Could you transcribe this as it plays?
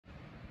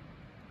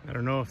I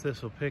don't know if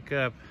this will pick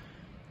up,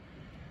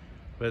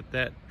 but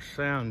that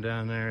sound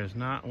down there is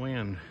not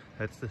wind.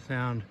 That's the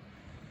sound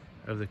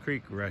of the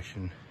creek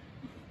rushing.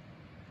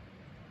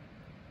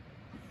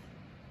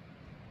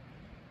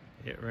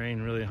 It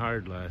rained really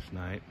hard last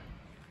night.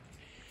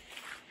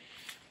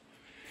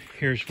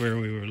 Here's where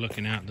we were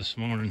looking out this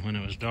morning when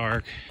it was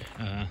dark.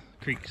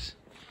 Creek's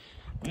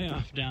way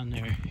off down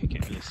there. You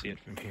can't really see it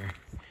from here.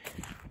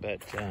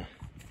 But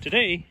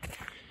today,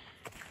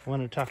 I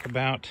want to talk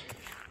about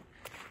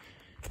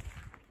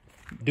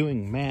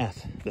doing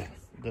math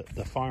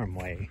the farm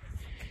way.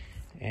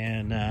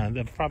 And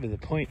probably the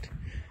point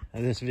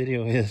of this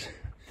video is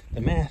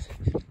the math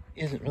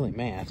isn't really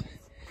math.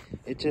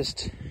 It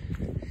just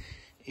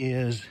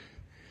is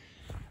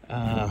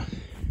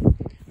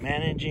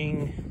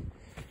managing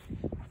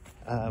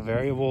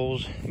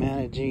variables,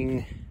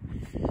 managing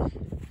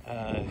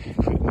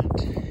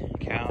equipment,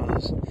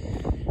 cows,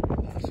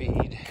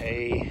 feed,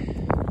 hay,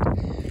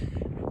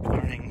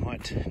 learning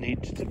what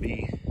needs to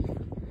be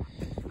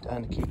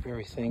done to keep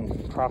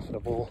everything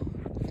profitable.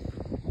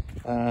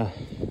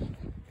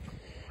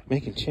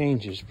 Making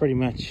changes pretty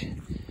much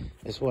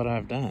is what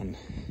I've done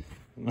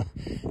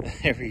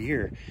every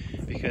year,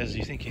 because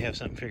you think you have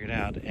something figured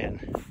out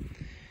and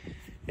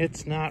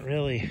it's not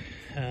really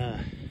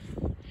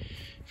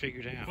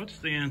figured out. What's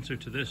the answer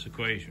to this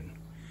equation?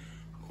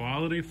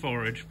 Quality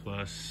forage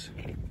plus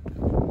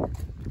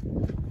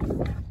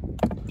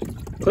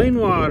clean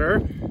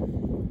water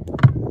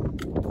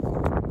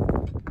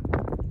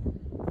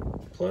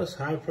plus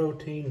high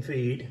protein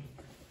feed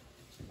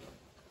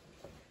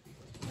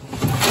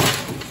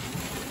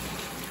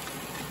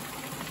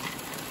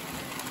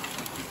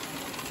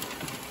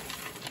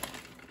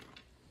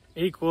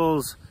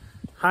equals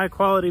high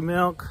quality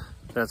milk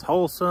that's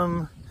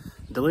wholesome,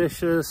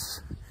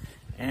 delicious,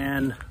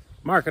 and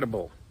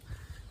marketable.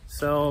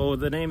 So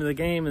the name of the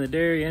game in the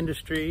dairy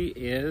industry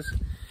is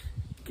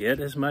get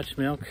as much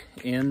milk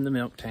in the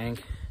milk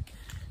tank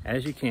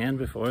as you can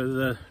before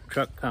the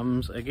truck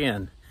comes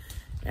again.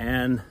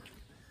 And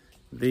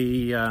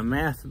the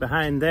math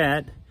behind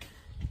that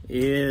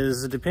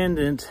is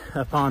dependent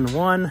upon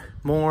one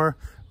more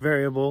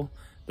variable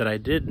that I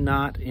did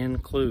not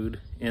include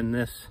in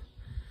this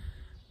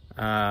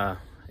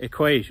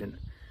equation.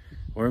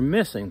 We're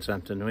missing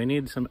something. We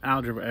need some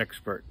algebra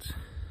experts.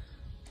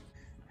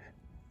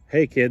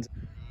 Hey kids,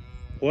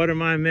 what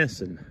am I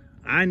missing?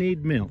 I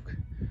need milk.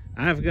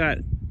 I've got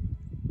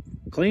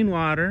clean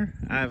water,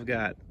 I've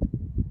got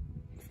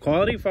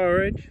quality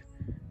forage,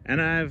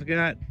 and I've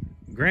got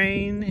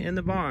grain in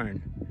the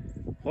barn.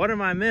 What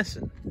am I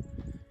missing?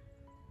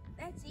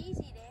 That's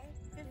easy, Dad.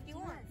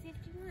 51.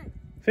 51.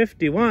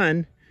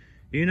 51?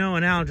 You know,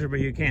 in algebra,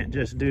 you can't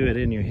just do it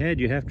in your head.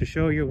 You have to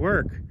show your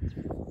work.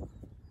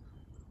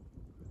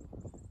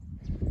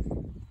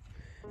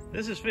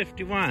 This is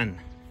 51.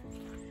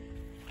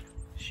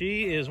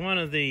 She is one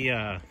of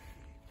the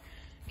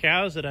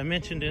cows that I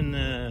mentioned in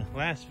the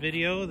last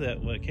video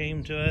that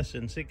came to us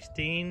in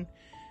 16.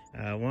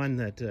 One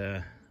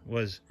that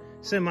was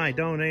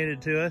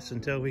semi-donated to us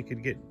until we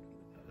could get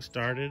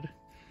started.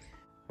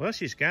 Well,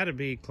 she's got to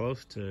be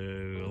close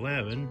to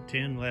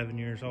 10, 11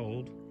 years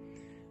old.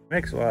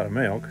 Makes a lot of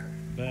milk.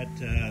 But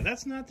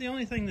that's not the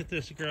only thing that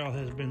this girl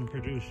has been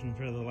producing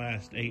for the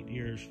last 8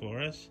 years for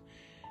us.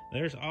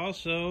 There's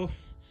also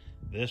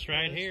this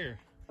right here.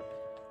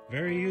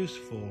 Very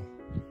useful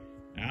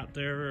out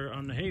there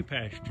on the hay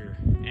pasture.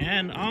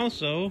 And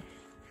also,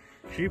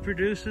 she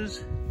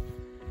produces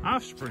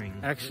offspring.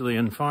 Actually,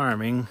 in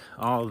farming,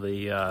 all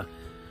the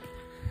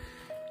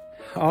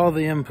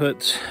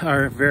inputs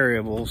are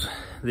variables.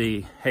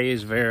 The hay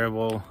is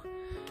variable.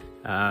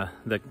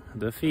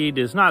 The feed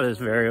is not as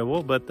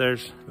variable, but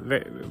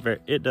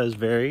it does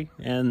vary,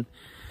 and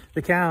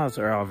the cows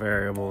are all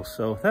variable.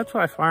 So that's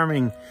why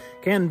farming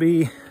can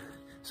be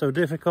so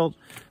difficult,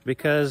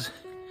 because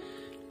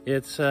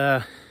it's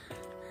a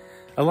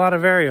lot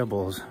of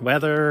variables.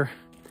 Weather.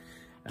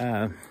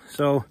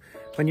 So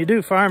when you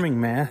do farming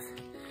math,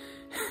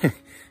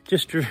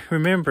 just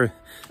remember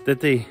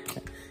that the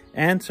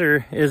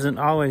answer isn't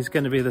always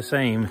going to be the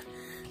same,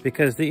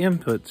 because the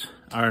inputs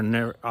are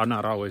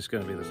not always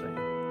going to be the same.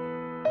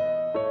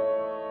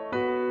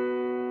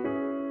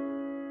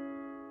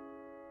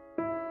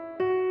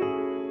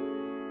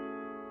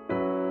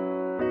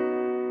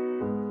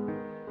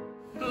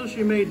 So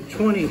she made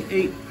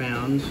 28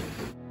 pounds.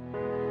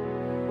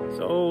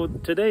 So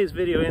today's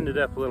video ended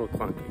up a little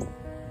clunky.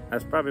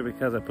 That's probably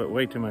because I put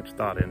way too much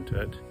thought into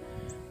it.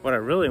 What I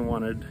really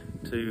wanted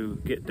to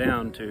get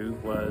down to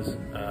was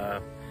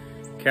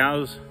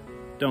cows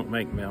don't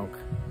make milk.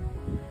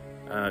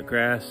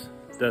 Grass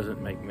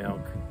doesn't make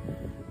milk.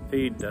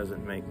 Feed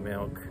doesn't make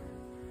milk.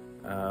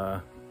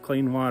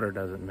 Clean water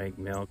doesn't make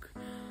milk.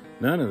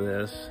 None of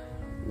this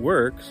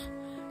works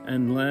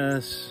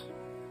unless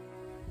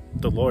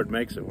the Lord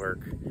makes it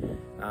work.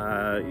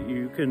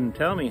 You can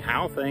tell me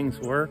how things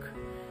work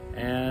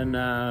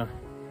and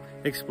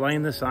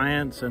explain the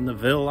science and the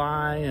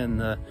villi and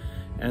the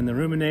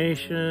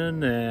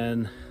rumination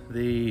and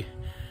the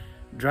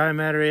dry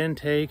matter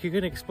intake. You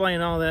can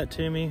explain all that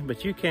to me,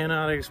 but you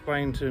cannot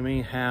explain to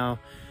me how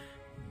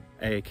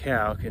a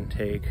cow can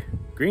take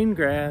green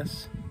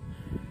grass,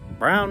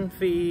 brown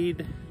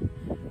feed,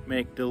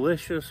 make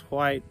delicious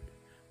white,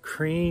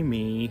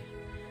 creamy,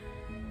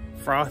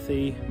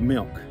 frothy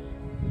milk.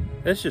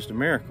 That's just a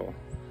miracle.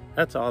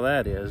 That's all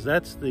that is.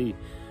 That's the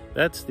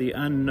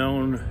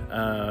unknown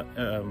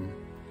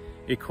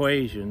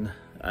equation,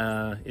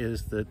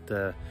 is that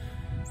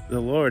the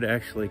Lord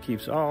actually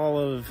keeps all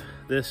of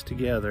this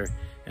together,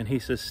 and he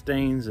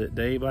sustains it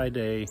day by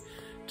day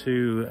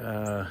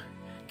to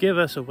give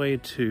us a way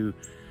to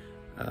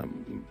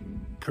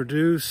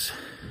produce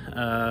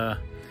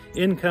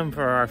income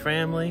for our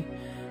family.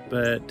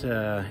 But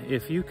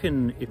if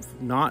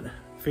not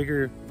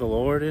figure the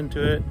Lord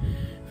into it,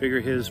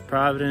 figure his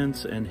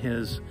providence and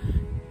his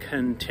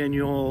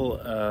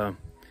continual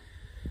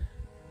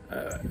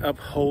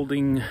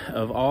upholding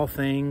of all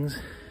things,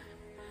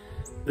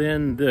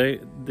 then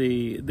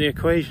the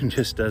equation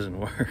just doesn't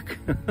work.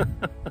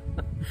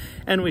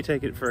 And we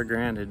take it for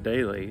granted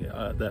daily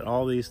that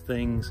all these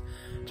things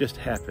just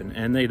happen,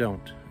 and they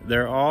don't.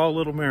 They're all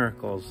little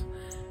miracles,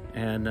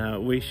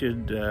 and we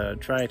should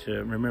try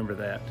to remember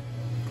that.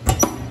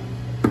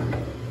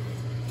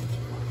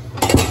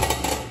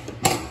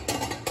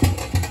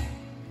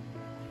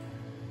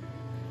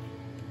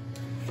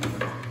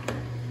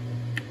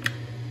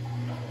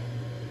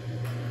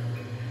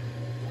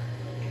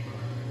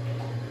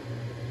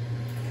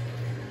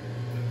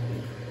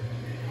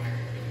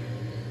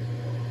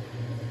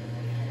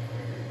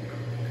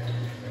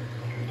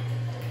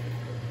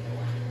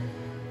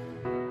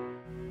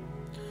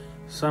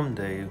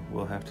 Someday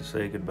we'll have to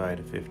say goodbye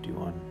to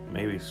 51,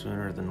 maybe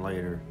sooner than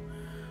later.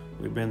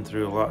 We've been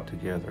through a lot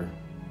together.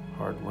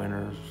 Hard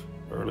winters,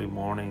 early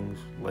mornings,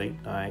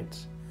 late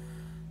nights,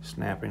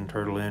 snapping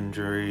turtle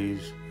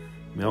injuries,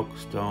 milk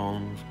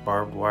stones,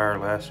 barbed wire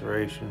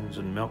lacerations,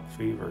 and milk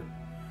fever.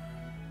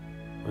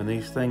 When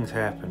these things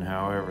happen,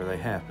 however they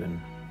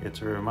happen,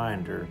 it's a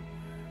reminder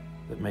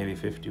that maybe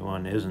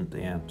 51 isn't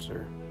the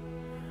answer.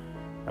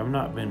 I've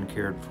not been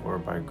cared for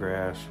by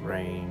grass,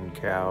 rain,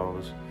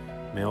 cows,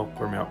 milk,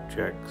 or milk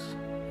checks.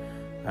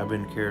 I've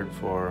been cared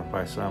for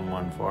by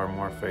someone far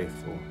more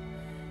faithful.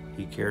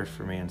 He cares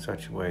for me in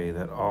such a way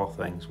that all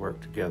things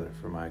work together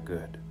for my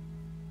good.